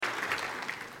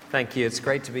Thank you. It's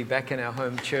great to be back in our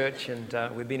home church,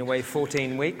 and we've been away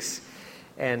 14 weeks,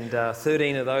 and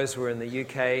 13 of those were in the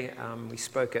UK. We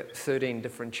spoke at 13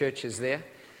 different churches there,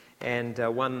 and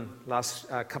one last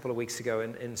couple of weeks ago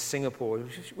in Singapore.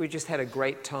 We just had a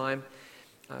great time.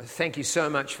 Thank you so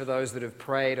much for those that have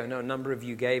prayed. I know a number of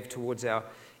you gave towards our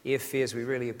airfares. We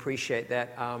really appreciate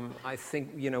that. I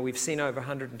think, we've seen over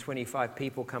 125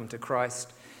 people come to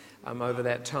Christ over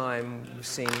that time. We've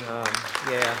seen,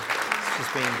 it's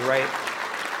just been great.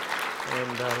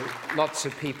 And lots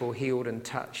of people healed and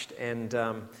touched. And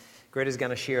Greta's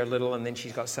going to share a little, and then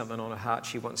she's got something on her heart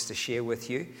she wants to share with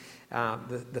you.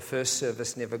 The first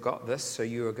service never got this, so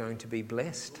you are going to be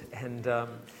blessed. And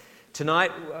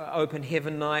tonight, Open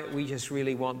Heaven Night, we just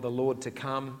really want the Lord to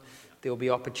come. There will be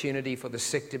opportunity for the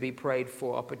sick to be prayed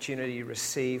for, opportunity to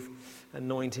receive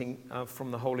anointing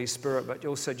from the Holy Spirit, but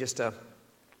also just a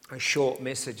short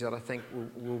message that I think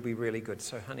will be really good.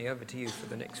 So, honey, over to you for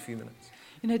the next few minutes.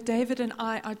 David and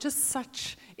I are just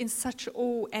in such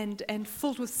awe and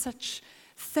filled with such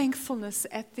thankfulness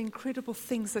at the incredible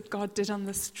things that God did on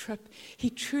this trip. He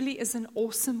truly is an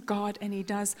awesome God, and He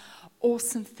does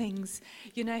awesome things.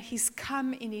 He's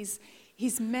come in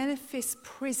His manifest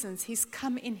presence. He's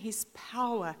come in His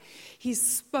power. He's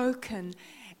spoken.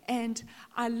 And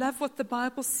I love what the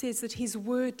Bible says, that His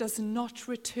word does not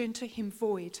return to Him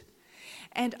void.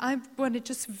 And I want to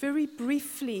just very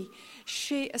briefly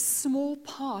share a small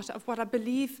part of what I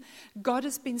believe God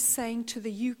has been saying to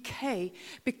the UK,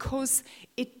 because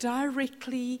it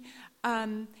directly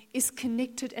is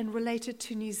connected and related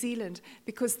to New Zealand,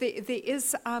 because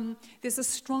there's a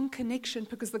strong connection,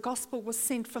 because the gospel was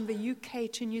sent from the UK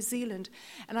to New Zealand.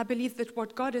 And I believe that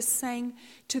what God is saying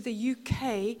to the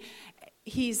UK,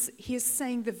 He is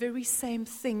saying the very same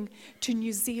thing to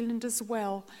New Zealand as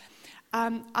well.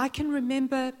 I can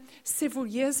remember several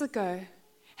years ago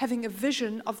having a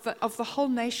vision of the whole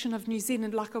nation of New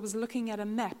Zealand, like I was looking at a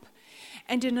map.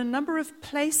 And in a number of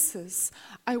places,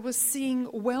 I was seeing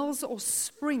wells or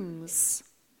springs,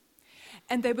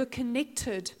 and they were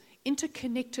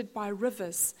interconnected by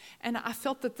rivers. And I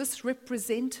felt that this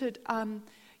represented,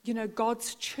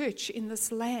 God's church in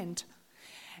this land.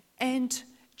 And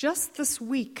just this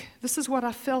week, this is what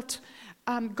I felt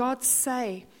God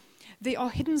say. There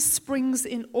are hidden springs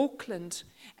in Auckland,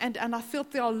 and I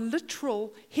felt there are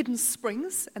literal hidden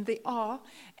springs, and they are,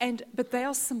 but they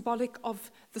are symbolic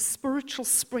of the spiritual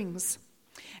springs.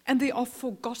 And there are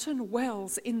forgotten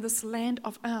wells in this land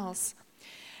of ours.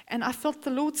 And I felt the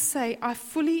Lord say, I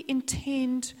fully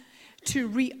intend to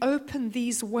reopen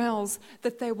these wells,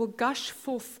 that they will gush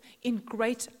forth in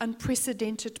great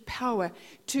unprecedented power,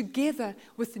 together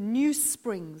with new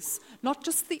springs, not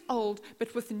just the old,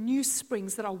 but with new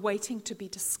springs that are waiting to be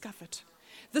discovered.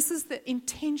 This is the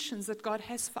intentions that God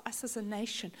has for us as a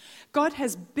nation. God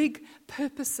has big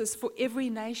purposes for every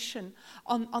nation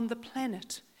on the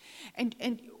planet.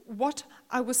 And what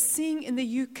I was seeing in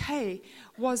the UK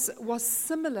was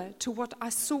similar to what I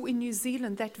saw in New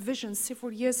Zealand, that vision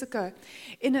several years ago.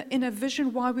 In a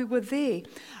vision while we were there,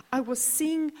 I was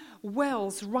seeing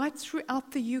wells right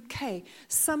throughout the UK.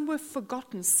 Some were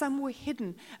forgotten, some were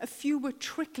hidden, a few were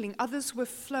trickling, others were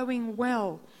flowing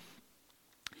well.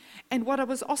 And what I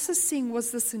was also seeing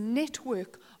was this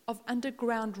network of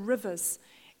underground rivers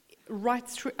right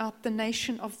throughout the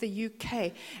nation of the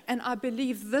UK. And I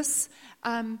believe this,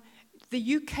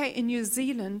 the UK and New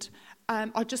Zealand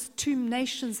are just two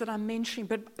nations that I'm mentioning,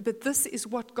 but this is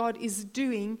what God is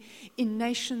doing in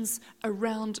nations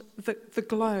around the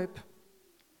globe.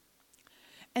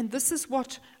 And this is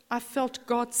what I felt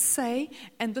God say,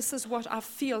 and this is what I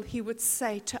feel He would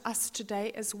say to us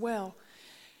today as well.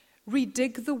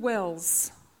 Redig the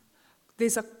wells.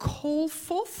 There's a call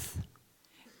forth,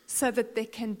 so that there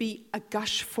can be a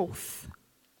gush forth.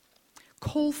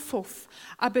 Call forth.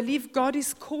 I believe God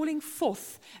is calling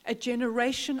forth a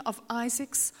generation of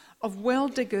Isaacs, of well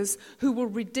diggers, who will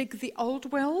redig the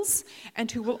old wells and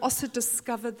who will also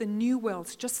discover the new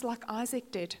wells, just like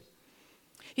Isaac did.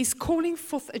 He's calling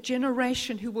forth a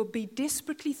generation who will be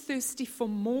desperately thirsty for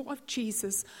more of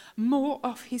Jesus, more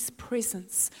of His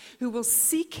presence, who will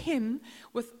seek Him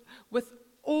with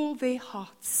all their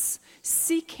hearts.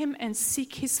 Seek Him and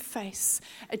seek His face.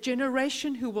 A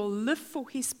generation who will live for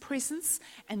His presence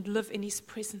and live in His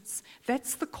presence.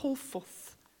 That's the call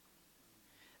forth.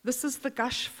 This is the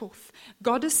gush forth.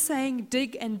 God is saying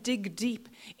dig and dig deep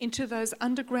into those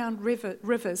underground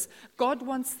rivers. God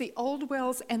wants the old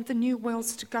wells and the new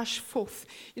wells to gush forth.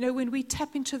 When we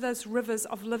tap into those rivers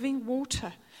of living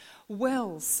water,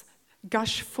 wells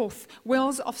gush forth,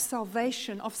 wells of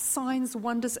salvation, of signs,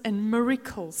 wonders, and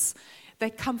miracles. They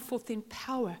come forth in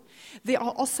power. There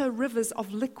are also rivers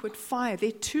of liquid fire. There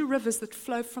are 2 rivers that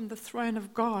flow from the throne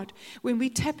of God. When we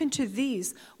tap into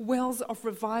these, wells of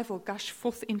revival gush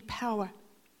forth in power.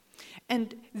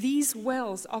 And these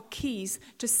wells are keys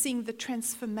to seeing the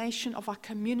transformation of our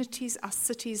communities, our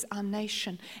cities, our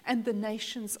nation, and the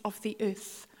nations of the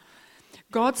earth.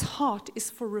 God's heart is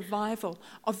for revival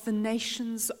of the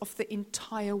nations of the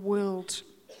entire world.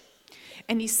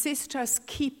 And he says to us,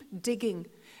 keep digging.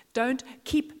 Don't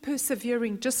keep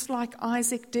persevering, just like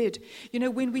Isaac did. You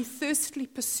know, when we thirstily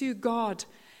pursue God,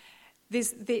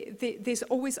 there's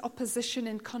always opposition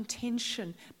and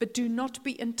contention, but do not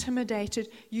be intimidated.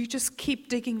 You just keep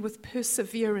digging with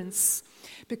perseverance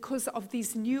because of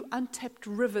these new untapped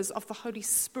rivers of the Holy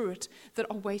Spirit that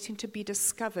are waiting to be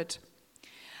discovered.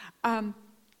 I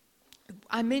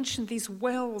mentioned these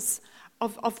wells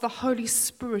of the Holy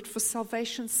Spirit for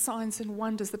salvation, signs, and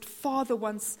wonders that Father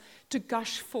wants to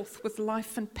gush forth with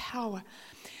life and power.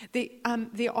 There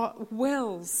are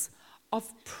wells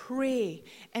of prayer,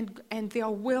 and there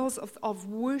are wells of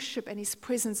worship and His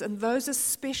presence, and those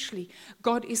especially,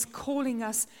 God is calling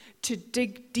us to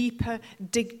dig deeper,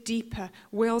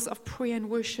 wells of prayer and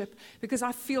worship, because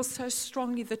I feel so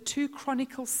strongly the 2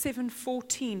 Chronicles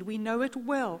 7:14, we know it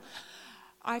well,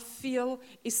 I feel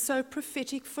is so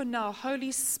prophetic for now.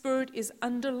 Holy Spirit is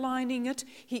underlining it,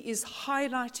 He is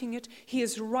highlighting it, He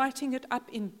is writing it up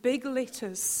in big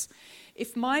letters.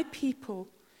 If my people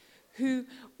who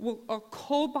are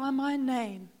called by my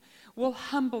name will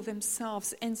humble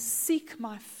themselves and seek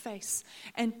my face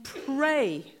and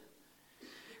pray,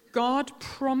 God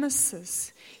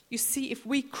promises. You see, if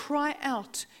we cry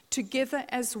out together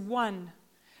as one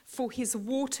for His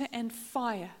water and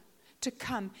fire to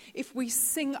come, if we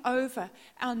sing over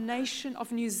our nation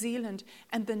of New Zealand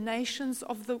and the nations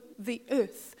of the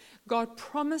earth, God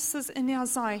promises in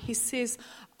Isaiah, He says,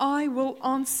 I will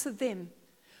answer them.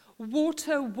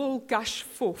 Water will gush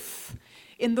forth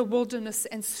in the wilderness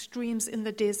and streams in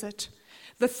the desert.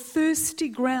 The thirsty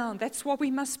ground, that's why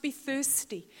we must be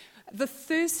thirsty. The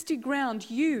thirsty ground,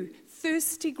 you,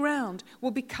 thirsty ground, will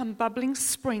become bubbling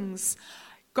springs.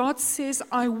 God says,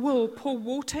 I will pour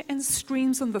water and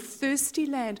streams on the thirsty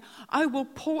land. I will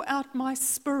pour out my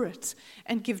Spirit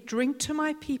and give drink to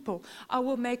my people. I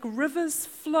will make rivers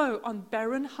flow on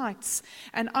barren heights,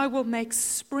 and I will make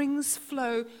springs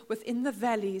flow within the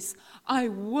valleys. I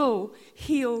will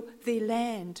heal their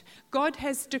land. God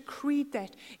has decreed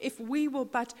that if we will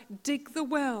but dig the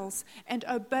wells and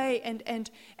obey, and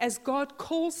as God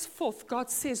calls forth, God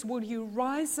says, will you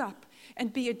rise up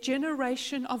and be a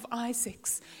generation of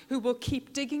Isaacs who will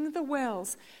keep digging the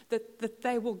wells, that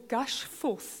they will gush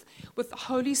forth with the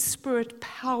Holy Spirit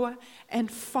power and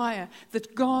fire,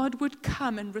 that God would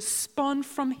come and respond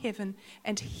from heaven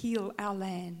and heal our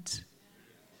land.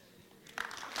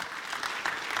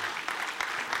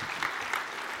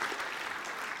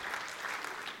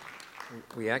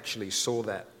 We actually saw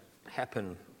that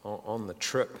happen on the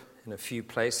trip in a few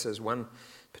places. One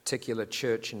particular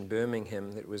church in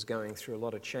Birmingham that was going through a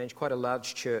lot of change, quite a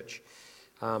large church.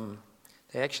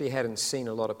 They actually hadn't seen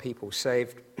a lot of people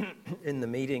saved in the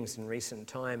meetings in recent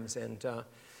times, and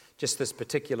just this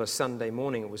particular Sunday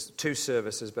morning, it was 2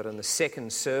 services, but in the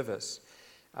second service,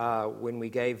 when we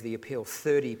gave the appeal,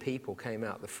 30 people came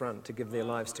out the front to give their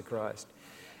lives to Christ.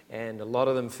 And a lot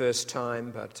of them first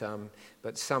time, but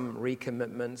some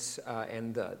recommitments.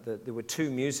 And there were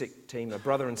 2 music team, a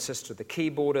brother and sister, the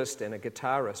keyboardist and a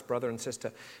guitarist, brother and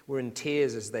sister, were in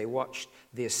tears as they watched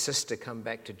their sister come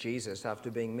back to Jesus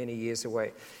after being many years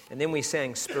away. And then we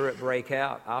sang Spirit Break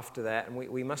Out after that, and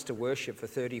we must have worshipped for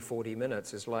 30, 40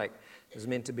 minutes. It was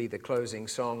meant to be the closing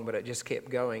song, but it just kept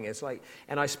going.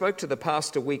 And I spoke to the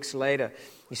pastor weeks later.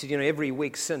 He said, every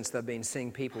week since they've been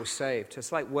seeing people saved.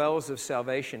 It's like wells of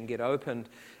salvation get opened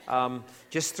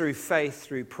just through faith,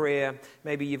 through prayer.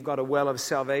 Maybe you've got a well of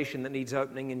salvation that needs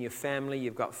opening in your family.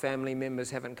 You've got family members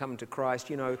who haven't come to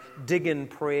Christ. Dig in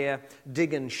prayer,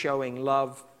 dig in showing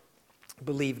love.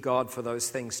 Believe God for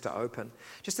those things to open.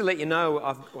 Just to let you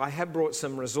know, I have brought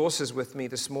some resources with me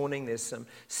this morning. There's some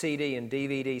CD and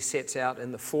DVD sets out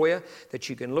in the foyer that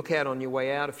you can look at on your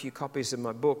way out, a few copies of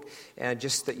my book,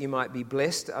 just that you might be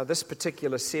blessed. This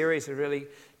particular series, I really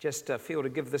just feel to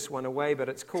give this one away, but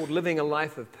it's called Living a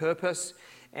Life of Purpose.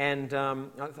 And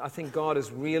I think God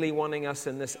is really wanting us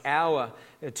in this hour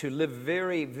to live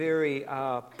very, very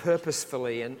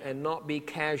purposefully and not be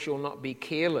casual, not be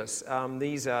careless.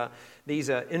 These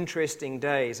are interesting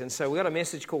days. And so we've got a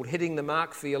message called Hitting the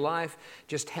Mark for Your Life,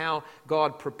 just how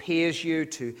God prepares you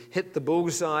to hit the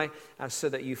bullseye so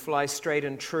that you fly straight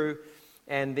and true.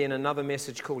 And then another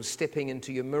message called Stepping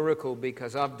into Your Miracle,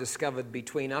 because I've discovered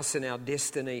between us and our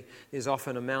destiny, there's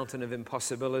often a mountain of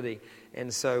impossibility.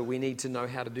 And so we need to know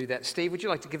how to do that. Steve, would you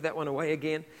like to give that one away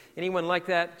again? Anyone like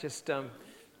that? Just, all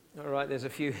right, there's a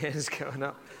few hands going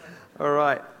up. All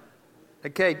right.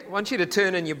 Okay, I want you to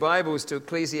turn in your Bibles to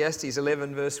Ecclesiastes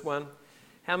 11, verse 1.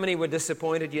 How many were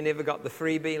disappointed you never got the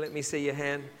freebie? Let me see your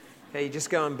hand. Okay, you just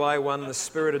go and buy one. The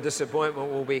spirit of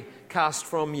disappointment will be cast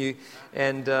from you,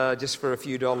 and just for a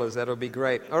few dollars, that'll be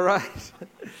great. All right.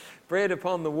 Bread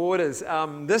upon the waters.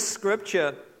 This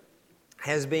scripture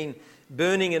has been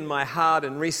burning in my heart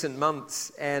in recent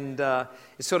months, and it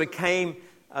sort of came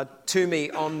to me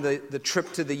on the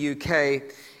trip to the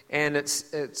UK. And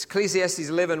it's Ecclesiastes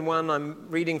 11:1. I'm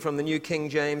reading from the New King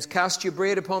James. Cast your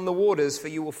bread upon the waters, for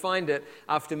you will find it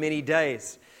after many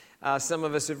days. Some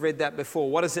of us have read that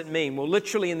before. What does it mean? Well,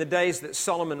 literally in the days that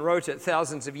Solomon wrote it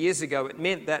thousands of years ago, it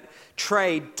meant that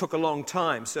trade took a long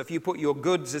time. So if you put your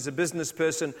goods as a business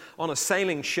person on a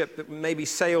sailing ship that maybe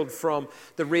sailed from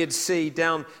the Red Sea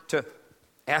down to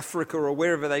Africa or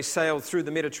wherever they sailed through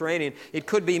the Mediterranean, it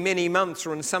could be many months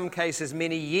or in some cases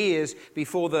many years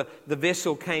before the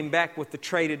vessel came back with the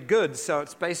traded goods. So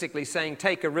it's basically saying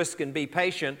take a risk and be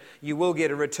patient. You will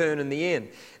get a return in the end.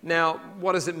 Now,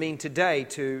 what does it mean today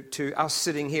to us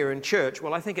sitting here in church?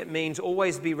 Well, I think it means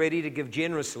always be ready to give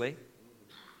generously,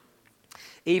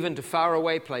 even to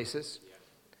faraway places.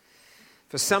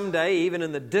 For someday, even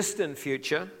in the distant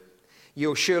future,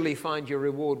 you'll surely find your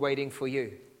reward waiting for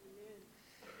you.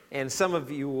 And some of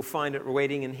you will find it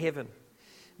waiting in heaven.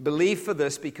 Believe for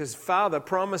this, because Father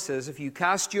promises if you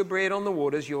cast your bread on the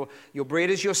waters, your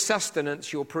bread is your sustenance,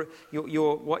 the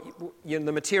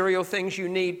material things you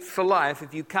need for life.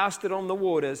 If you cast it on the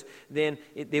waters, then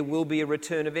there will be a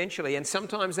return eventually. And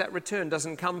sometimes that return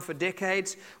doesn't come for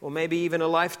decades or maybe even a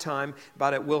lifetime,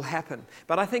 but it will happen.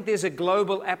 But I think there's a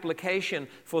global application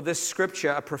for this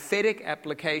scripture, a prophetic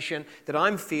application that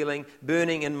I'm feeling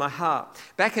burning in my heart.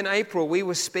 Back in April, we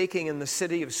were speaking in the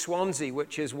city of Swansea,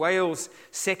 which is Wales'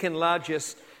 second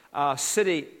largest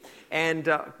city, and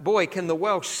boy, can the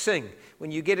Welsh sing.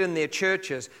 When you get in their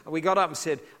churches, we got up and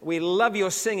said, we love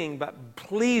your singing, but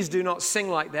please do not sing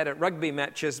like that at rugby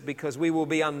matches because we will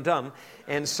be undone.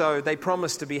 And so they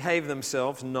promised to behave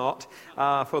themselves, not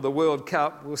for the World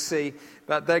Cup, we'll see.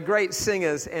 But they're great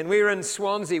singers, and we're in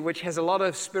Swansea, which has a lot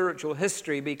of spiritual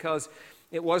history because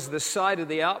it was the site of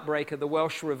the outbreak of the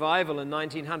Welsh revival in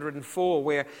 1904,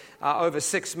 where over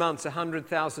 6 months,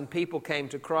 100,000 people came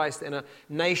to Christ, and a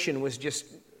nation was just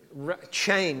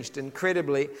changed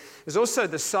incredibly. There's also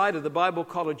the site of the Bible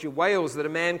College of Wales that a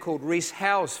man called Rhys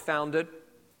Howes founded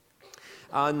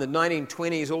in the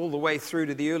 1920s all the way through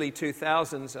to the early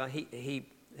 2000s.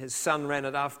 His son ran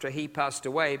it after he passed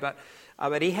away, but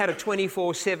he had a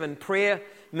 24/7 prayer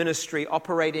ministry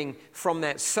operating from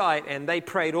that site, and they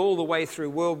prayed all the way through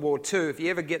World War II. If you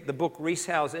ever get the book Rhys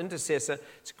Howes' Intercessor,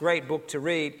 it's a great book to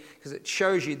read because it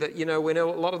shows you that, when a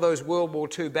lot of those World War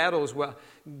II battles were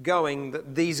going,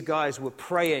 that these guys were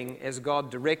praying as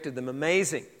God directed them.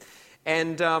 Amazing.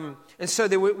 And so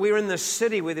we're in this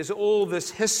city where there's all this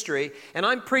history, and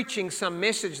I'm preaching some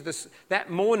message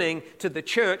that morning to the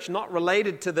church, not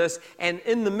related to this, and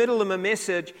in the middle of my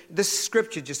message, this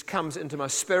scripture just comes into my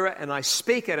spirit, and I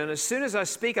speak it, and as soon as I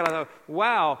speak it, I go,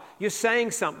 wow, you're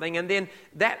saying something. And then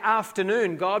that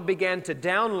afternoon, God began to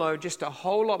download just a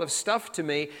whole lot of stuff to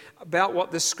me about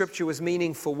what this scripture was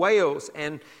meaning for Wales.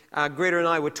 And Greta and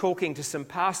I were talking to some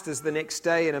pastors the next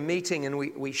day in a meeting, and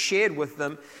we shared with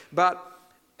them, but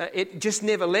it just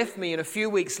never left me. And a few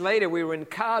weeks later, we were in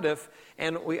Cardiff,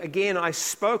 and I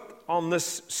spoke on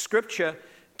this scripture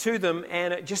to them,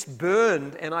 and it just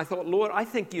burned. And I thought, Lord, I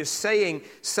think you're saying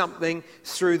something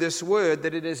through this word,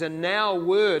 that it is a now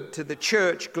word to the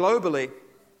church globally.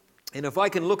 And if I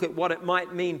can look at what it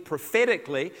might mean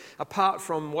prophetically, apart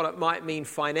from what it might mean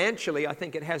financially, I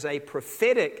think it has a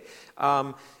prophetic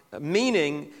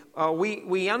meaning.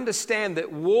 We understand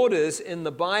that waters in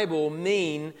the Bible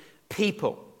mean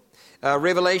people.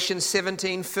 Revelation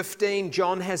 17:15,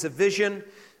 John has a vision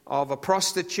of a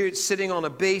prostitute sitting on a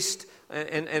beast,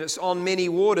 and it's on many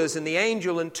waters, and the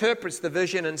angel interprets the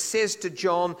vision and says to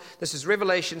John, this is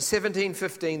Revelation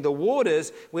 17:15, the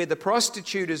waters where the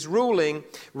prostitute is ruling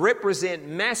represent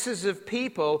masses of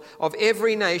people of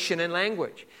every nation and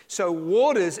language. So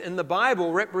waters in the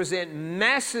Bible represent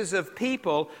masses of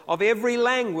people of every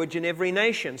language and every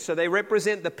nation. So they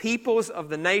represent the peoples of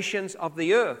the nations of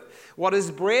the earth. What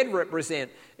does bread represent?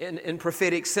 in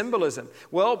prophetic symbolism?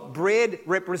 Well, bread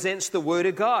represents the Word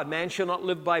of God. Man shall not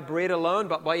live by bread alone,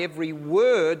 but by every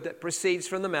word that proceeds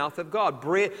from the mouth of God.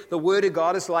 Bread, the Word of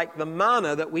God is like the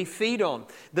manna that we feed on.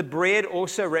 The bread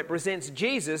also represents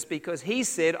Jesus because he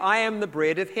said, I am the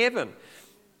bread of heaven.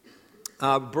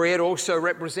 Bread also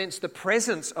represents the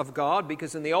presence of God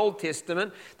because in the Old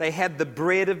Testament they had the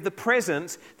bread of the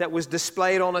presence that was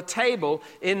displayed on a table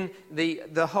in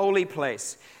the holy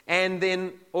place. And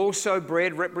then also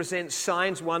bread represents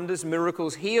signs, wonders,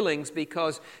 miracles, healings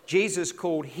because Jesus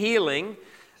called healing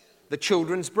the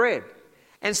children's bread.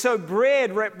 And so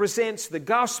bread represents the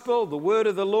gospel, the word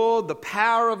of the Lord, the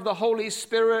power of the Holy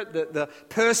Spirit, the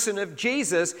person of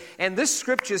Jesus. And this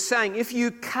scripture is saying, if you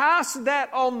cast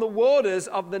that on the waters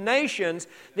of the nations,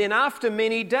 then after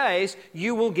many days,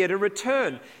 you will get a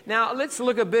return. Now, let's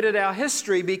look a bit at our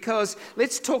history because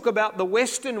let's talk about the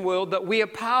Western world that we are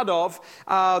part of.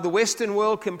 The Western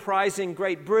world comprising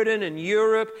Great Britain and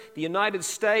Europe, the United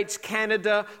States,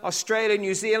 Canada, Australia,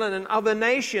 New Zealand, and other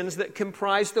nations that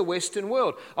comprise the Western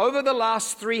world. Over the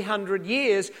last 300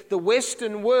 years, the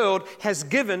Western world has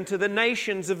given to the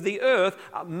nations of the earth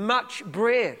much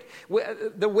bread.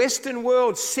 The Western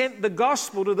world sent the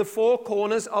gospel to the four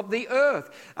corners of the earth.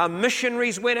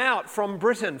 Missionaries went out from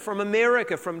Britain, from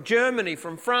America, from Germany,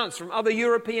 from France, from other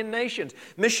European nations.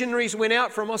 Missionaries went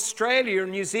out from Australia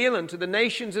and New Zealand to the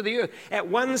nations of the earth. At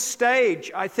one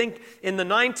stage, I think in the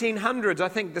 1900s, I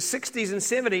think the 60s and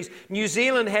 70s, New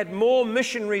Zealand had more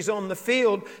missionaries on the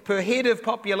field per head of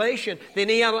population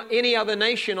than any other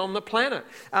nation on the planet.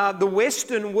 The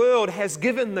Western world has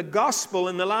given the gospel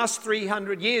in the last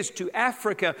 300 years to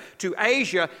Africa, to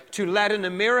Asia, to Latin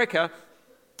America.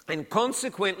 And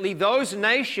consequently, those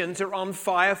nations are on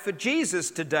fire for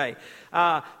Jesus today.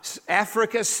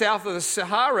 Africa, south of the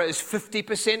Sahara, is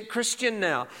 50% Christian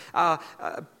now.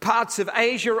 Parts of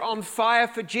Asia are on fire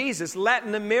for Jesus.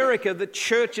 Latin America, the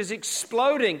church is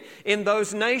exploding in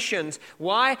those nations.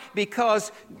 Why?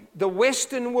 Because the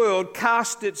Western world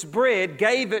cast its bread,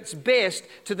 gave its best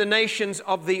to the nations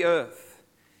of the earth.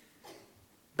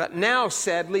 But now,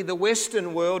 sadly, the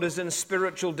Western world is in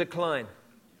spiritual decline.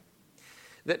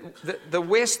 That the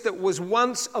West that was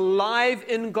once alive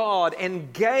in God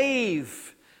and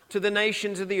gave to the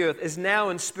nations of the earth is now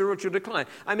in spiritual decline.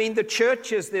 I mean, the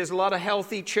churches, there's a lot of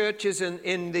healthy churches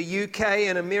in the UK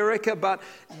and America, but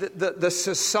the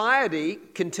society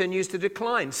continues to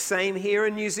decline. Same here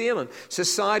in New Zealand.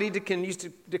 Society continues to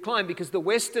decline because the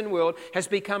Western world has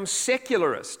become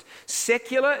secularist.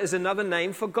 Secular is another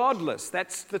name for godless.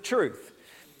 That's the truth.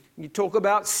 You talk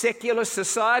about secular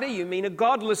society, you mean a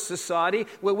godless society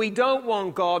where we don't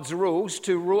want God's rules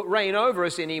to reign over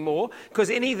us anymore because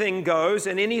anything goes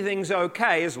and anything's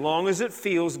okay as long as it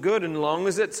feels good and long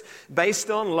as it's based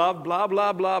on love, blah,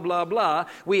 blah, blah, blah, blah.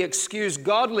 We excuse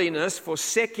godliness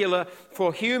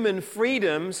for human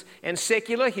freedoms, and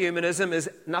secular humanism is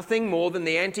nothing more than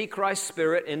the Antichrist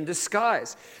spirit in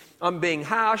disguise. I'm being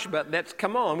harsh, but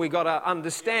come on, we've got to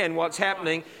understand what's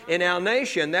happening in our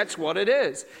nation. That's what it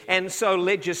is. And so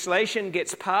legislation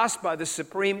gets passed by the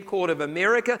Supreme Court of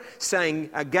America saying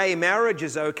a gay marriage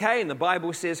is okay, and the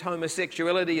Bible says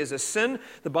homosexuality is a sin.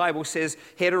 The Bible says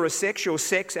heterosexual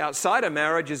sex outside of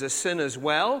marriage is a sin as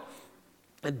well.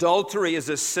 Adultery is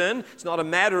a sin. It's not a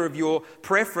matter of your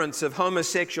preference of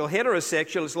homosexual,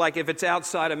 heterosexual. It's like if it's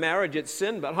outside of marriage, it's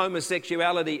sin, but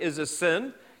homosexuality is a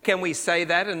sin. Can we say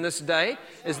that in this day?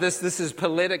 This is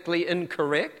politically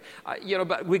incorrect?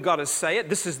 But we've got to say it.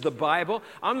 This is the Bible.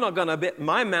 I'm not going to let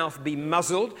my mouth be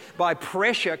muzzled by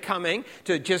pressure coming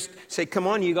to just say, come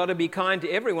on, you've got to be kind to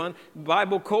everyone. The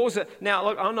Bible calls it. Now,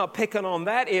 look, I'm not picking on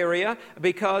that area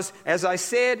because, as I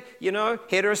said,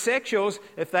 heterosexuals,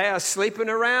 if they are sleeping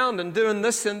around and doing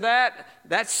this and that,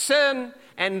 that's sin.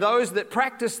 And those that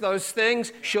practice those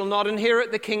things shall not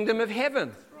inherit the kingdom of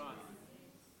heaven.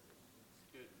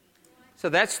 So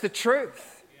that's the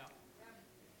truth.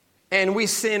 And we're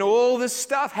seeing all this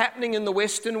stuff happening in the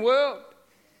Western world.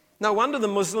 No wonder the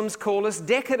Muslims call us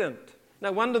decadent.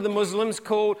 No wonder the Muslims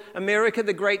call America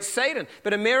the great Satan.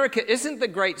 But America isn't the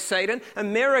great Satan.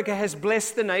 America has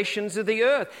blessed the nations of the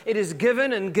earth. It is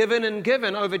given and given and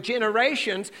given over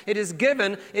generations. It's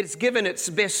given its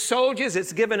best soldiers.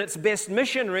 It's given its best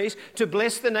missionaries to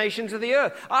bless the nations of the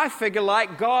earth. I figure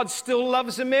like God still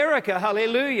loves America.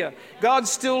 Hallelujah. God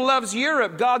still loves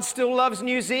Europe. God still loves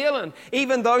New Zealand.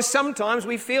 Even though sometimes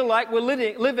we feel like we're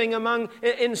living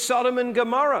in Sodom and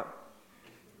Gomorrah.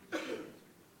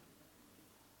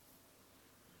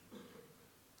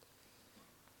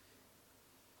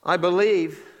 I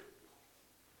believe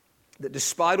that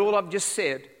despite all I've just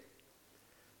said,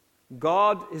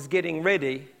 God is getting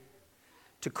ready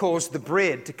to cause the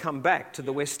bread to come back to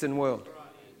the Western world.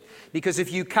 Because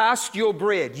if you cast your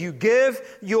bread, you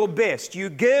give your best, you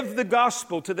give the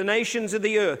gospel to the nations of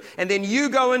the earth, and then you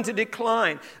go into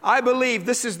decline, I believe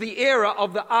this is the era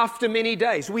of the after many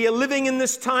days. We are living in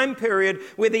this time period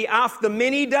where the after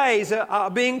many days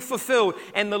are being fulfilled,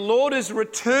 and the Lord is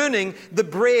returning the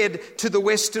bread to the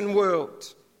Western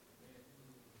world.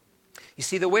 You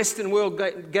see, the Western world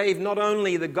gave not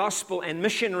only the gospel and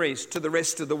missionaries to the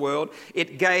rest of the world,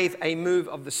 it gave a move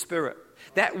of the Spirit.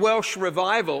 That Welsh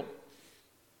revival,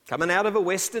 coming out of a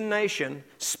Western nation,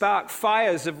 sparked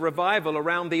fires of revival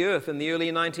around the earth in the early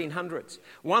 1900s.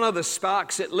 One of the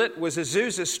sparks it lit was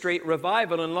Azusa Street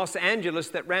revival in Los Angeles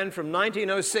that ran from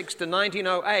 1906 to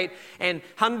 1908, and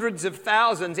hundreds of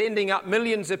thousands, ending up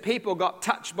millions of people, got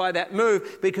touched by that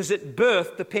move because it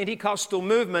birthed the Pentecostal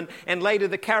movement and later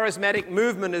the charismatic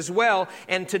movement as well.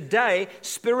 And today,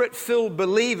 Spirit-filled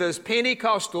believers,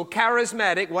 Pentecostal,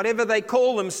 charismatic, whatever they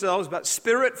call themselves, but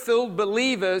Spirit-filled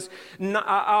believers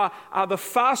are the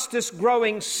fastest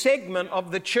growing segment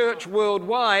of the church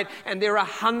worldwide, and there are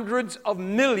hundreds of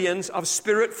millions of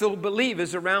Spirit-filled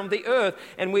believers around the earth,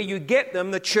 and where you get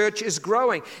them, the church is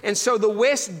growing. And so the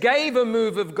West gave a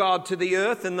move of God to the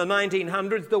earth in the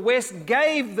 1900s. The West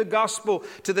gave the gospel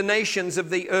to the nations of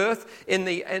the earth in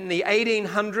the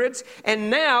 1800s, and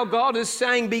now God is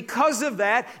saying, because of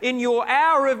that, in your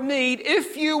hour of need,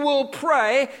 if you will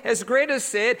pray, as Greta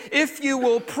said, if you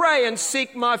will pray and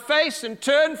seek my face and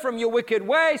turn from your wicked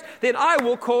ways, then I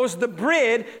will cause the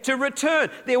bread to return.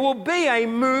 There will be a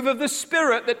move of the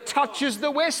Spirit that touches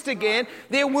the West again.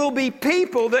 There will be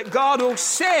people that God will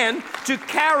send to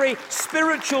carry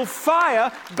spiritual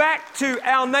fire back to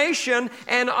our nation.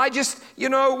 And I just,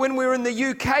 when we were in the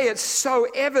UK, it's so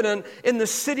evident in the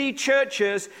city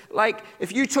churches. Like,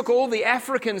 if you took all the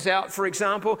Africans out, for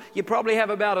example, you probably have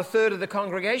about a third of the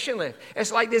congregation left.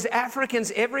 It's like there's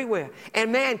Africans everywhere.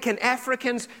 And man,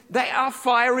 they are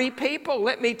fiery people,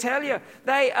 let me tell you.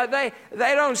 They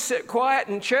don't sit quiet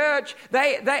in church.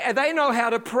 They know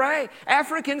how to pray.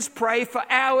 Africans pray for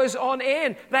hours on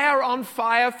end. They are on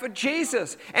fire for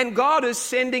Jesus. And God is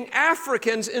sending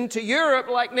Africans into Europe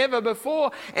like never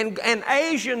before, and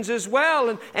Asians as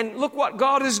well. And look what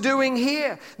God is doing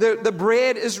here. The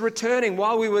bread is returning.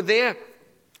 While we were there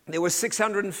were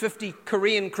 650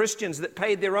 Korean Christians that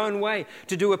paid their own way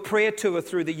to do a prayer tour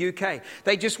through the UK.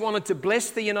 They just wanted to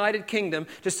bless the United Kingdom,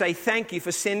 to say thank you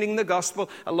for sending the gospel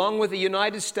along with the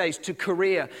United States to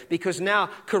Korea, because now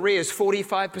Korea is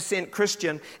 45%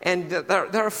 Christian, and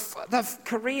the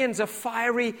Koreans are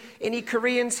fiery. Any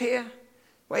Koreans here?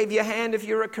 Wave your hand if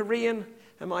you're a Korean.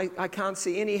 I can't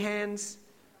see any hands.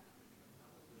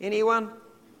 Anyone?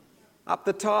 Up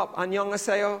the top,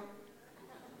 annyeonghaseyo.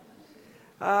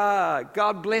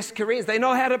 God bless Koreans. They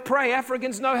know how to pray.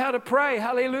 Africans know how to pray.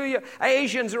 Hallelujah.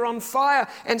 Asians are on fire.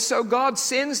 And so God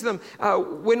sends them.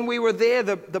 When we were there,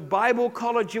 the Bible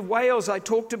College of Wales, I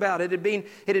talked about it,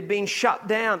 had been shut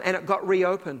down, and it got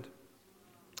reopened.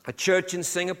 A church in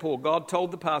Singapore, God told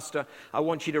the pastor, I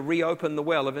want you to reopen the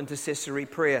well of intercessory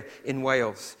prayer in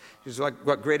Wales. Which is like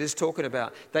what Greta's talking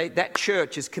about. That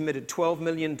church has committed $12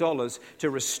 million to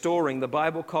restoring the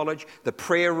Bible college, the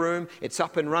prayer room. It's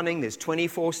up and running. There's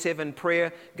 24/7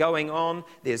 prayer going on.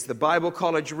 There's the Bible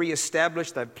college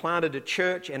reestablished. They've planted a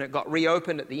church, and it got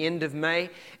reopened at the end of May.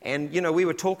 And, we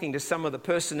were talking to some of the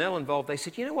personnel involved. They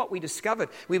said, what we discovered?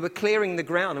 We were clearing the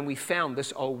ground, and we found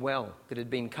this old well that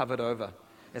had been covered over.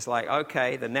 It's like,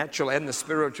 okay, the natural and the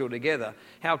spiritual together.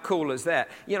 How cool is that?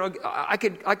 I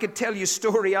could tell you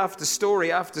story after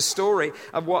story after story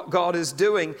of what God is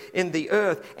doing in the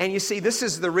earth. And you see, this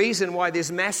is the reason why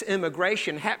there's mass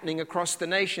immigration happening across the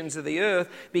nations of the earth,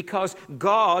 because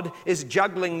God is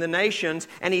juggling the nations,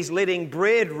 and He's letting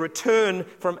bread return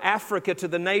from Africa to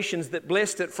the nations that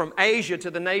blessed it, from Asia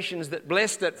to the nations that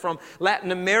blessed it, from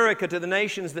Latin America to the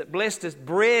nations that blessed it.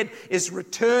 Bread is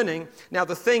returning. Now,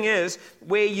 the thing is,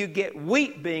 where you get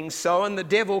wheat being sown, the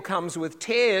devil comes with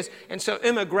tares. And so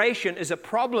immigration is a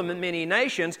problem in many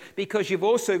nations, because you've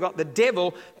also got the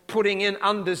devil putting in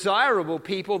undesirable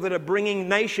people that are bringing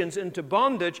nations into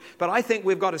bondage. But I think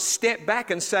we've got to step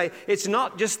back and say, it's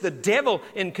not just the devil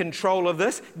in control of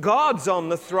this. God's on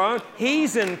the throne.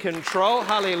 He's in control.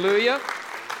 Hallelujah.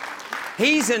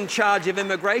 He's in charge of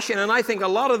immigration. And I think a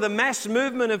lot of the mass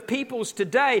movement of peoples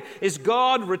today is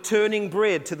God returning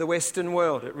bread to the Western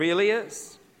world. It really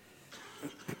is.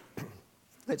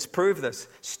 Let's prove this.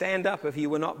 Stand up if you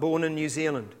were not born in New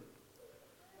Zealand.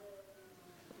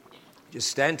 Just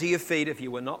stand to your feet if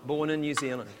you were not born in New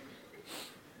Zealand.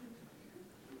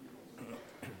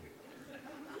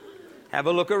 Have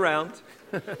a look around.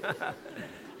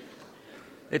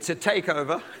 It's a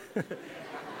takeover.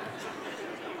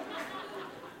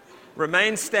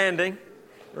 Remain standing.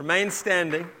 Remain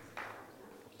standing.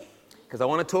 Because I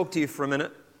want to talk to you for a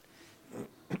minute.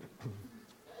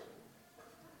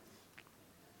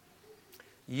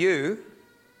 You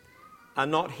are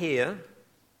not here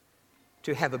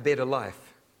to have a better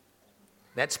life.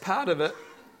 That's part of it.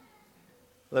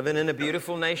 Living in a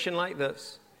beautiful nation like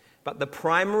this. But the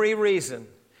primary reason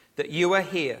that you are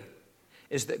here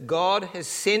is that God has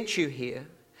sent you here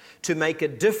to make a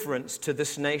difference to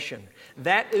this nation.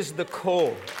 That is the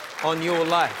call on your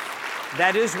life.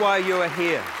 That is why you are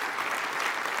here.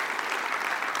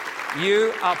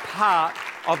 You are part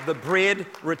of the bread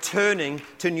returning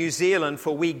to New Zealand,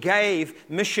 for we gave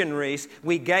missionaries,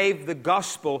 we gave the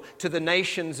gospel to the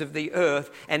nations of the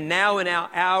earth, and now in our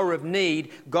hour of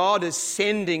need, God is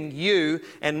sending you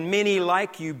and many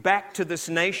like you back to this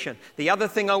nation. The other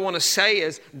thing I want to say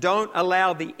is, don't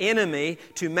allow the enemy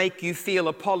to make you feel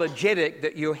apologetic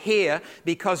that you're here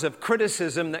because of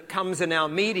criticism that comes in our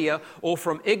media or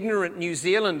from ignorant New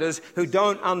Zealanders who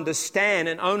don't understand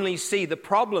and only see the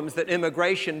problems that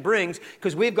immigration brings,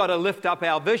 because we've got to lift up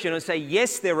our vision and say,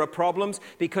 yes, there are problems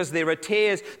because there are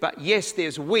tares, but yes,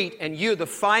 there's wheat, and you're the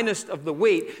finest of the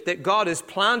wheat that God is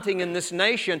planting in this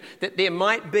nation, that there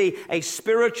might be a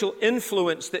spiritual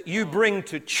influence that you bring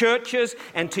to churches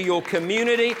and to your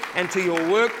community and to your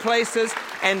workplaces,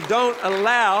 and don't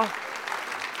allow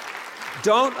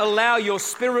your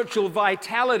spiritual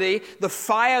vitality, the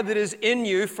fire that is in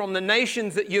you from the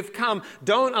nations that you've come,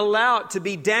 don't allow it to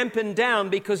be dampened down,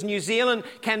 because New Zealand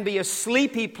can be a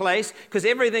sleepy place because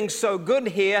everything's so good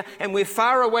here and we're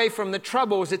far away from the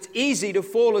troubles. It's easy to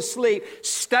fall asleep.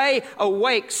 Stay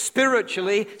awake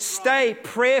spiritually, stay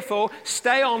prayerful,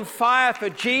 stay on fire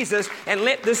for Jesus, and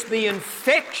let this be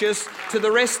infectious to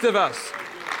the rest of us.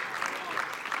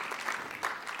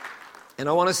 And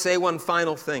I want to say one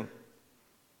final thing.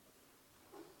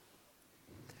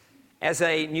 As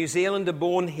a New Zealander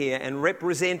born here and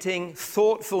representing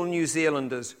thoughtful New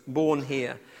Zealanders born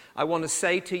here, I want to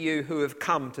say to you who have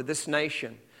come to this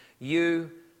nation, you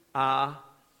are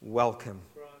welcome.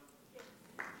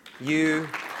 You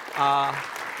are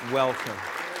welcome.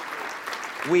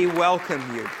 We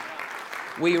welcome you.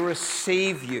 We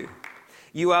receive you.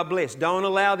 You are blessed. Don't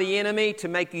allow the enemy to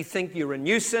make you think you're a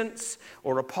nuisance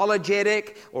or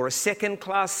apologetic or a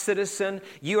second-class citizen.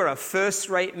 You are a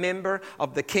first-rate member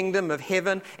of the kingdom of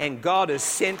heaven, and God has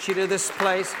sent you to this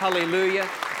place. Hallelujah.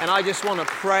 And I just want to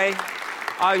pray.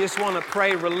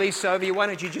 Release over you. Why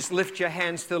don't you just lift your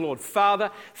hands to the Lord.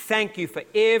 Father, thank you for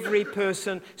every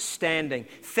person standing.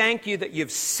 Thank you that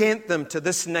you've sent them to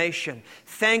this nation.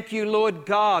 Thank you, Lord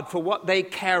God, for what they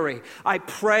carry. I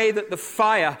pray that the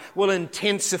fire will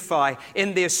intensify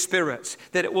in their spirits,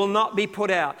 that it will not be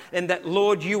put out, and that,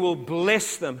 Lord, you will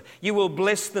bless them. You will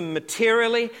bless them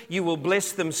materially, you will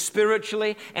bless them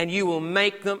spiritually, and you will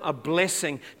make them a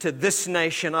blessing to this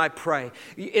nation, I pray.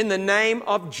 In the name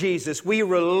of Jesus, we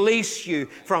release you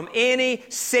from any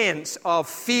sense of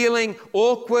feeling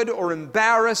awkward or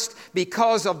embarrassed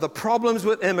because of the problems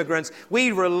with immigrants.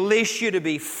 We release you to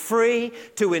be free,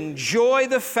 to enjoy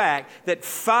the fact that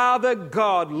Father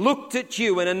God looked at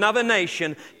you in another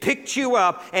nation, picked you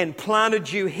up and planted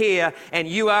you here, and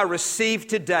you are received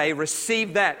today.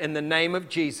 Receive that in the name of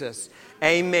Jesus.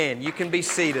 Amen. You can be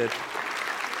seated.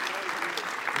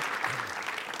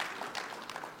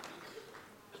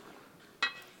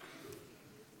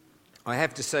 I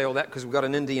have to say all that because we've got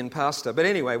an Indian pastor. But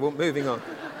anyway, we're moving on.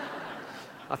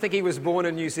 I think he was born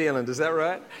in New Zealand. Is that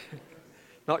right?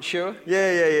 Not sure?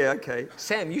 Yeah. Okay.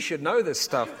 Sam, you should know this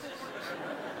stuff.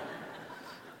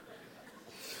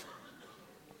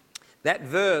 That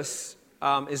verse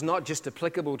is not just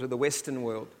applicable to the Western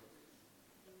world.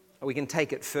 We can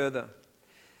take it further.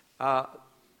 The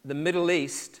Middle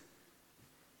East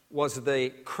was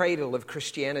the cradle of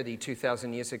Christianity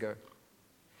 2,000 years ago.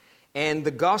 And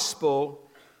the gospel,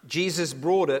 Jesus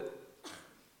brought it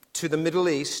to the Middle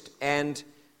East, and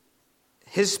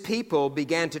his people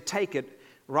began to take it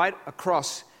right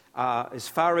across as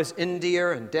far as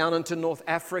India and down into North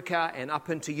Africa and up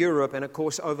into Europe. And of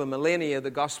course, over millennia,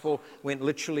 the gospel went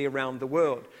literally around the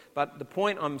world. But the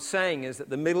point I'm saying is that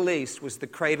the Middle East was the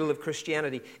cradle of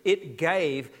Christianity. It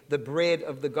gave the bread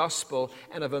of the gospel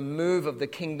and of a move of the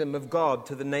kingdom of God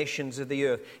to the nations of the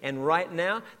earth. And right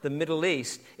now, the Middle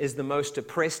East is the most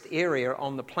oppressed area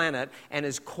on the planet and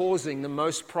is causing the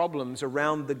most problems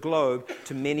around the globe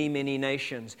to many, many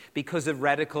nations because of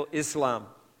radical Islam.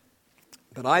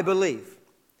 But I believe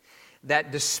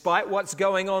that despite what's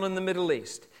going on in the Middle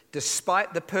East,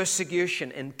 despite the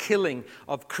persecution and killing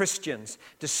of Christians,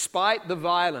 despite the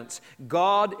violence,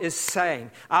 God is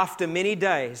saying, after many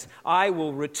days, I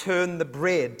will return the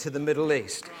bread to the Middle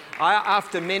East.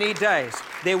 After many days,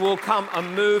 there will come a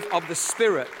move of the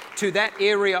Spirit to that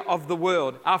area of the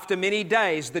world. After many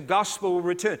days, the gospel will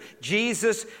return.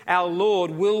 Jesus, our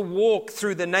Lord, will walk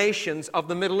through the nations of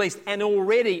the Middle East and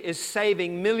already is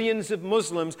saving millions of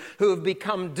Muslims who have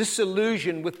become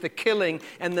disillusioned with the killing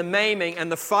and the maiming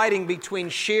and the fighting between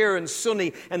Shia and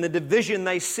Sunni and the division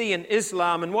they see in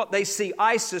Islam and what they see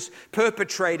ISIS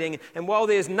perpetrating. And while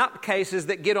there's nutcases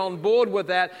that get on board with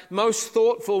that, most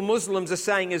thoughtful Muslims are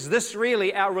saying, is this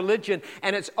really our religion?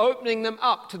 And it's opening them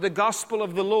up to the gospel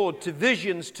of the Lord, to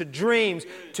visions, to dreams,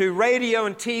 to radio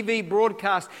and TV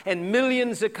broadcasts, and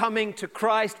millions are coming to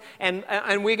Christ, and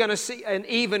we're going to see an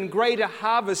even greater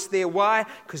harvest there. Why?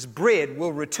 Because bread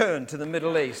will return to the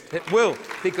Middle East. It will,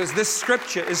 because this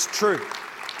scripture is true.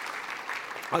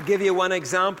 I'll give you one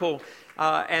example.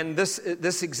 And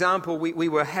this example, we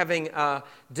were having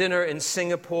dinner in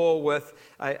Singapore with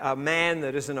a man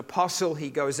that is an apostle.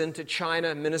 He goes into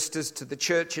China, ministers to the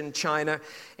church in China,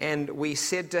 and we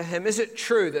said to him, is it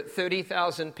true that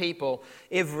 30,000 people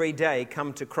every day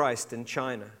come to Christ in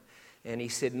China? And he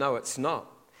said, no, it's not.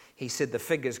 He said the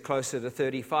figure's closer to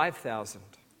 35,000.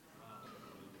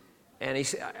 And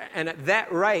at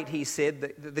that rate, he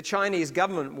said, the Chinese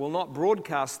government will not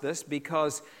broadcast this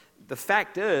because the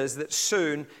fact is that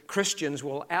soon Christians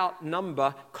will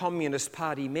outnumber Communist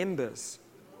Party members,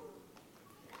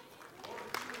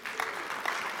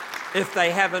 if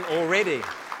they haven't already.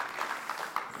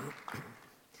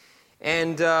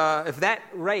 And if that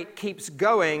rate keeps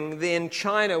going, then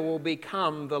China will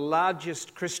become the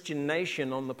largest Christian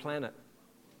nation on the planet.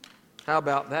 How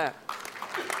about that?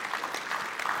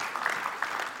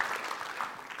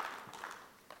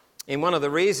 And one of the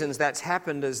reasons that's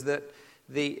happened is that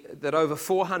over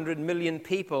 400 million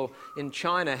people in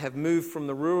China have moved from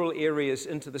the rural areas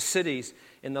into the cities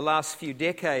in the last few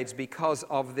decades because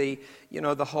of the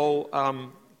whole,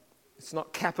 it's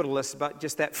not capitalist, but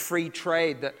just that free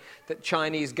trade that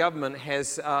Chinese government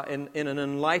has, in an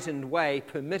enlightened way,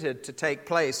 permitted to take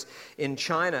place in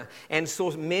China. And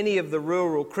so many of the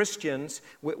rural Christians,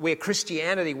 where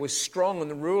Christianity was strong in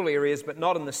the rural areas but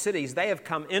not in the cities, they have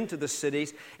come into the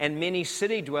cities, and many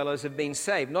city dwellers have been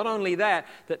saved. Not only that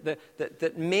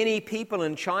many people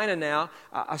in China now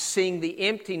are seeing the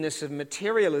emptiness of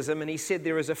materialism, and he said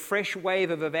there is a fresh wave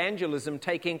of evangelism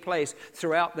taking place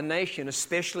throughout the nation,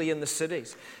 especially in the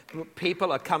cities.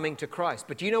 People are coming to Christ.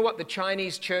 But you know what the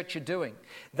Chinese church are doing?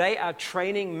 They are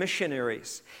training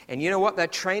missionaries. And you know what they're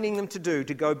training them to do?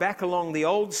 To go back along the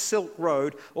old Silk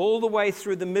Road, all the way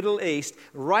through the Middle East,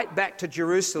 right back to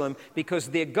Jerusalem, because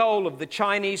their goal of the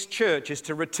Chinese church is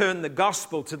to return the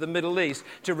gospel to the Middle East,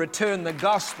 to return the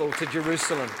gospel to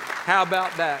Jerusalem. How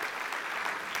about that?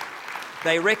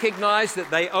 They recognize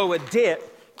that they owe a debt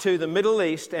to the Middle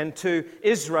East and to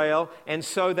Israel, and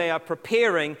so they are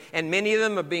preparing, and many of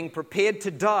them are being prepared to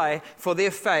die for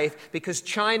their faith, because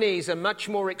Chinese are much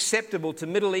more acceptable to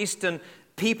Middle Eastern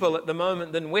people at the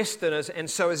moment than Westerners, and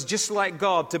so it's just like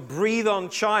God to breathe on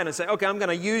China and say, okay, I'm going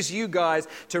to use you guys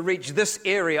to reach this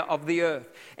area of the earth.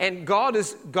 And God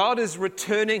is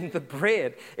returning the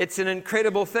bread. It's an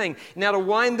incredible thing. Now, to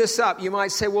wind this up, you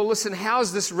might say, well, listen, how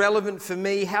is this relevant for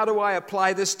me? How do I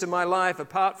apply this to my life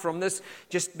apart from this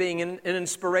just being an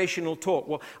inspirational talk?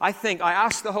 Well, I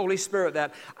asked the Holy Spirit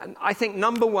that. And I think,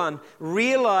 number one,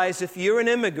 realize if you're an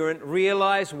immigrant,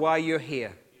 realize why you're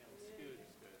here.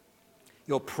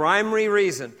 Your primary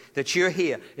reason that you're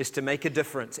here is to make a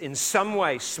difference in some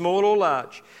way, small or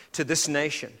large, to this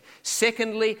nation.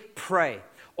 Secondly, pray.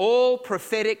 All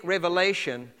prophetic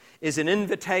revelation is an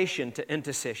invitation to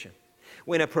intercession.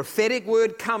 When a prophetic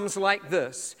word comes like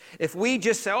this, if we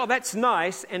just say, oh, that's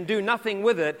nice, and do nothing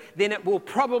with it, then it will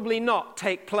probably not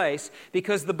take place,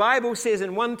 because the Bible says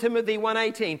in 1 Timothy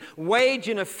 1:18, wage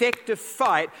an effective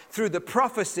fight through the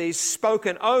prophecies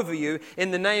spoken over you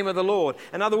in the name of the Lord.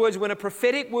 In other words, when a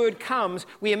prophetic word comes,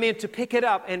 we are meant to pick it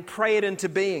up and pray it into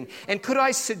being. And could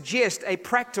I suggest a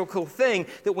practical thing,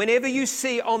 that whenever you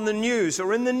see on the news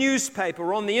or in the newspaper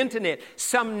or on the internet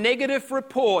some negative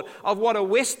report of what a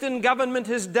Western government government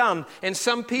has done and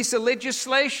some piece of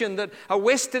legislation that a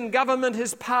Western government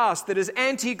has passed that is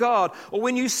anti-God, or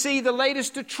when you see the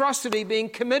latest atrocity being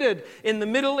committed in the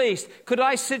Middle East, could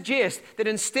I suggest that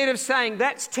instead of saying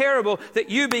that's terrible, that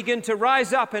you begin to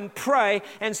rise up and pray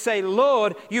and say,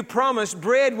 Lord, you promised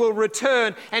bread will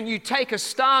return, and you take a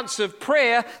stance of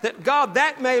prayer that, God,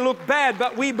 that may look bad,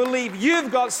 but we believe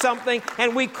you've got something,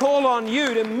 and we call on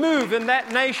you to move in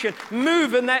that nation,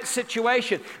 move in that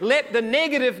situation. Let the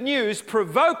negative news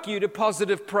provoke you to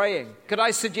positive praying. Could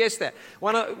I suggest that?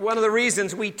 One of the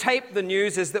reasons we tape the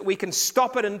news is that we can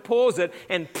stop it and pause it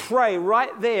and pray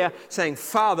right there, saying,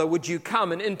 Father, would you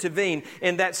come and intervene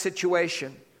in that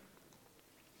situation?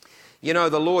 You know,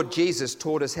 the Lord Jesus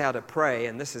taught us how to pray,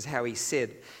 and this is how he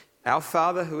said, Our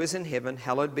Father who is in heaven,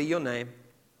 hallowed be your name.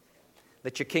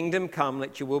 Let your kingdom come,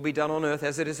 let your will be done on earth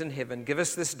as it is in heaven. Give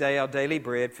us this day our daily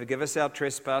bread. Forgive us our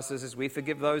trespasses as we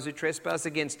forgive those who trespass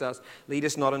against us. Lead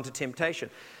us not into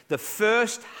temptation. The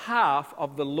first half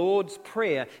of the Lord's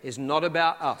Prayer is not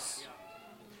about us.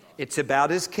 It's about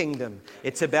his kingdom.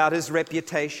 It's about his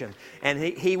reputation. And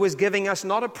he was giving us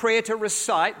not a prayer to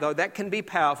recite, though that can be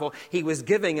powerful. He was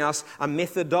giving us a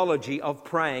methodology of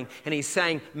praying. And he's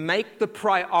saying, make the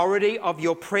priority of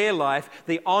your prayer life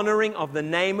the honoring of the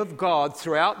name of God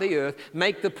throughout the earth.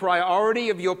 Make the priority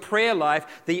of your prayer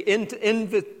life the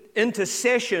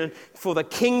intercession for the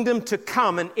kingdom to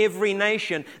come in every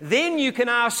nation. Then you can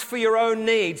ask for your own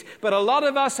needs. But a lot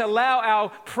of us allow our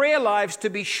prayer lives to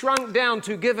be shrunk down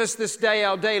to give us this day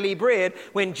our daily bread,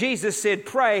 when Jesus said,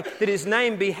 pray that his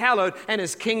name be hallowed and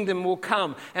his kingdom will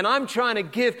come. And I'm trying to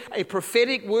give a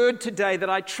prophetic word today that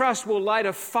I trust will light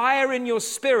a fire in your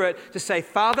spirit to say,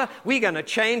 Father, we're going to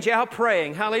change our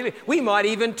praying. Hallelujah. We might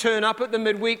even turn up at the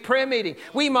midweek prayer meeting.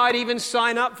 We might even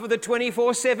sign up for the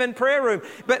 24/7 prayer room.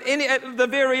 But at the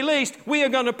very least, we are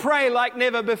going to pray like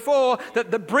never before that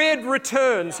the bread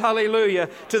returns, hallelujah,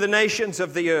 to the nations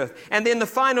of the earth. And then the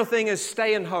final thing is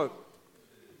stay in hope.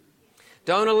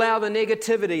 Don't allow the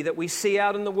negativity that we see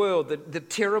out in the world, the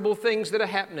terrible things that are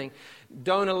happening,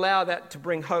 don't allow that to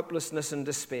bring hopelessness and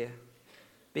despair.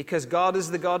 Because God is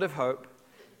the God of hope.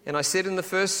 And I said in the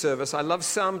first service, I love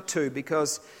Psalm 2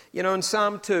 because, you know, in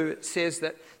Psalm 2 it says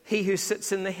that he who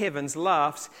sits in the heavens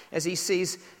laughs as he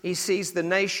sees the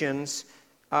nations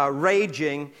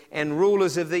raging and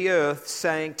rulers of the earth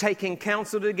taking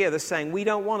counsel together, saying, we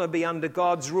don't want to be under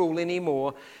God's rule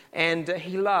anymore. And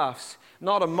he laughs.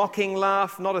 Not a mocking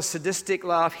laugh, not a sadistic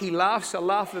laugh. He laughs a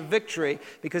laugh of victory,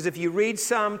 because if you read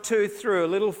Psalm 2 through a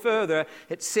little further,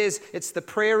 it says it's the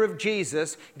prayer of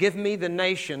Jesus, give me the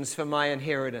nations for my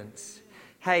inheritance.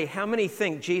 Hey, how many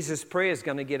think Jesus' prayer is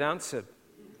going to get answered?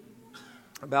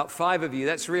 About 5 of you.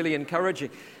 That's really encouraging.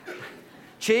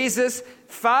 Jesus,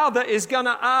 Father is going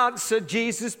to answer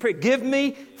Jesus' prayer. Give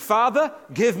me, Father,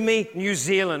 give me New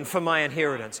Zealand for my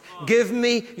inheritance. Give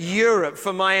me Europe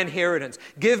for my inheritance.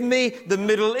 Give me the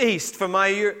Middle East for my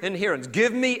inheritance.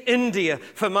 Give me India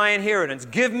for my inheritance.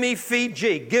 Give me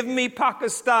Fiji. Give me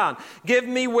Pakistan. Give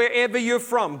me wherever you're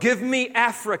from. Give me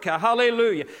Africa.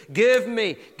 Hallelujah. Give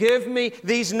me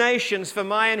these nations for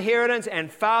my inheritance.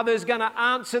 And Father's going to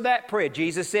answer that prayer.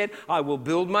 Jesus said, I will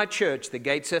build my church. The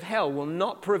gates of hell will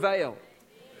not prevail.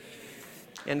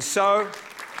 And so,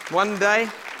 one day,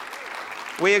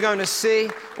 we are going to see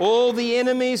all the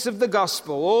enemies of the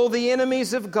gospel, all the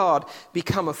enemies of God,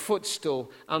 become a footstool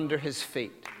under his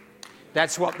feet.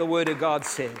 That's what the Word of God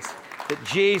says, that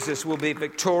Jesus will be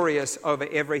victorious over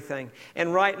everything.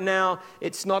 And right now,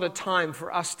 it's not a time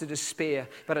for us to despair,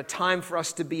 but a time for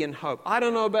us to be in hope. I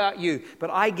don't know about you, but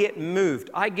I get moved,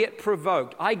 I get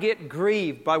provoked, I get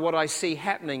grieved by what I see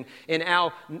happening in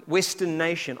our Western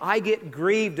nation. I get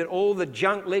grieved at all the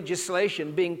junk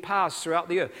legislation being passed throughout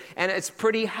the earth. And it's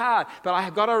pretty hard, but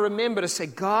I've got to remember to say,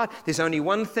 God, there's only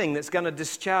one thing that's going to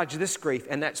discharge this grief,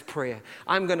 and that's prayer.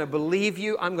 I'm going to believe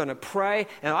you, I'm going to pray,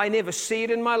 and I never see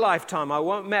it in my lifetime. I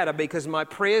won't matter, because my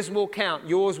prayers will count.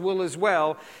 Yours will as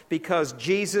well, because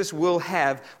Jesus will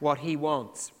have what he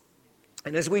wants.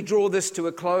 And as we draw this to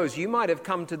a close, you might have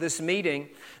come to this meeting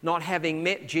not having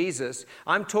met Jesus.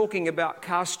 I'm talking about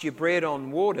cast your bread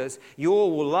on waters.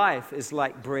 Your life is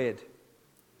like bread.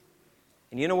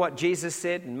 And you know what Jesus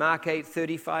said in Mark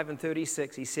 8:35 and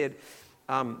 36? He said,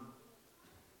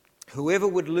 whoever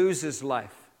would lose his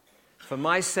life for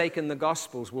my sake in the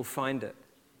Gospels will find it.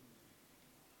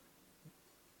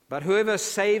 But whoever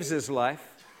saves his life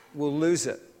will lose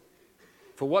it.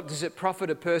 For what does it profit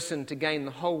a person to gain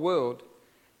the whole world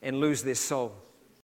and lose their soul?